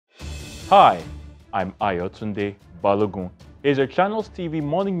Hi, I'm Ayotunde Balogun. Here's your Channels TV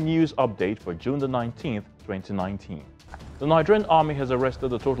morning news update for June the 19th, 2019. The Nigerian army has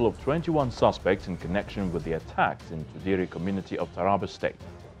arrested a total of 21 suspects in connection with the attacks in Tudiri community of Taraba State.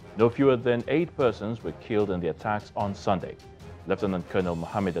 No fewer than 8 persons were killed in the attacks on Sunday. Lieutenant Colonel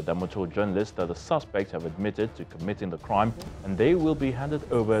Mohammed Adamu told journalists that the suspects have admitted to committing the crime and they will be handed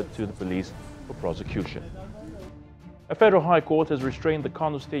over to the police for prosecution. A federal high court has restrained the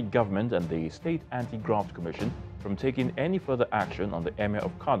Kano state government and the State Anti-Graft Commission from taking any further action on the Emir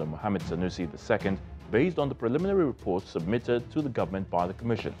of Kano, Mohammed Sanusi II, based on the preliminary report submitted to the government by the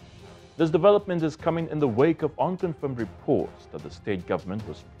commission. This development is coming in the wake of unconfirmed reports that the state government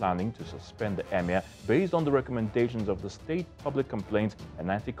was planning to suspend the Emir based on the recommendations of the State Public Complaints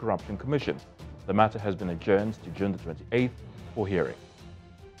and Anti-Corruption Commission. The matter has been adjourned to June the 28th for hearing.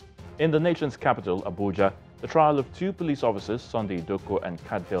 In the nation's capital, Abuja, the trial of 2 police officers, Sunday Idoko and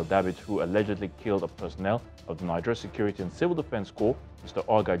Kadbel David, who allegedly killed a personnel of the Nigeria Security and Civil Defense Corps, Mr.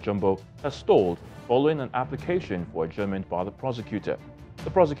 Olga Jumbo, has stalled following an application for adjournment by the prosecutor. The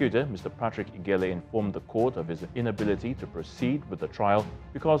prosecutor, Mr. Patrick Igele, informed the court of his inability to proceed with the trial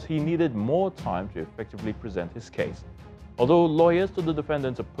because he needed more time to effectively present his case. Although lawyers to the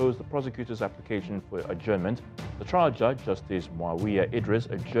defendants opposed the prosecutor's application for adjournment, the trial judge, Justice Muawiya Idris,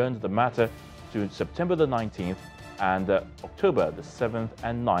 adjourned the matter to September the 19th and October the 7th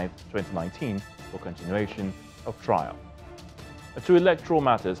and 9th, 2019 for continuation of trial. To electoral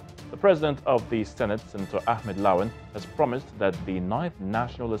matters, the President of the Senate, Senator Ahmed Lawan, has promised that the 9th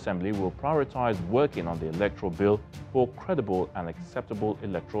National Assembly will prioritize working on the electoral bill for credible and acceptable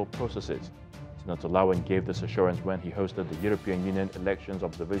electoral processes. Senator Lawan gave this assurance when he hosted the European Union Elections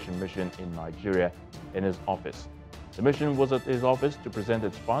Observation Mission in Nigeria in his office. The mission was at his office to present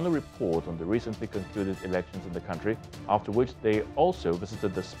its final report on the recently concluded elections in the country, after which they also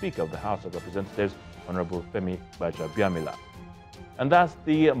visited the Speaker of the House of Representatives, Honorable Femi Gbajabiamila. And that's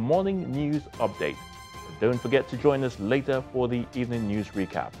the morning news update. Don't forget to join us later for the evening news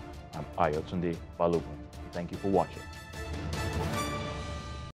recap. I'm Ayotunde Balogun. Thank you for watching.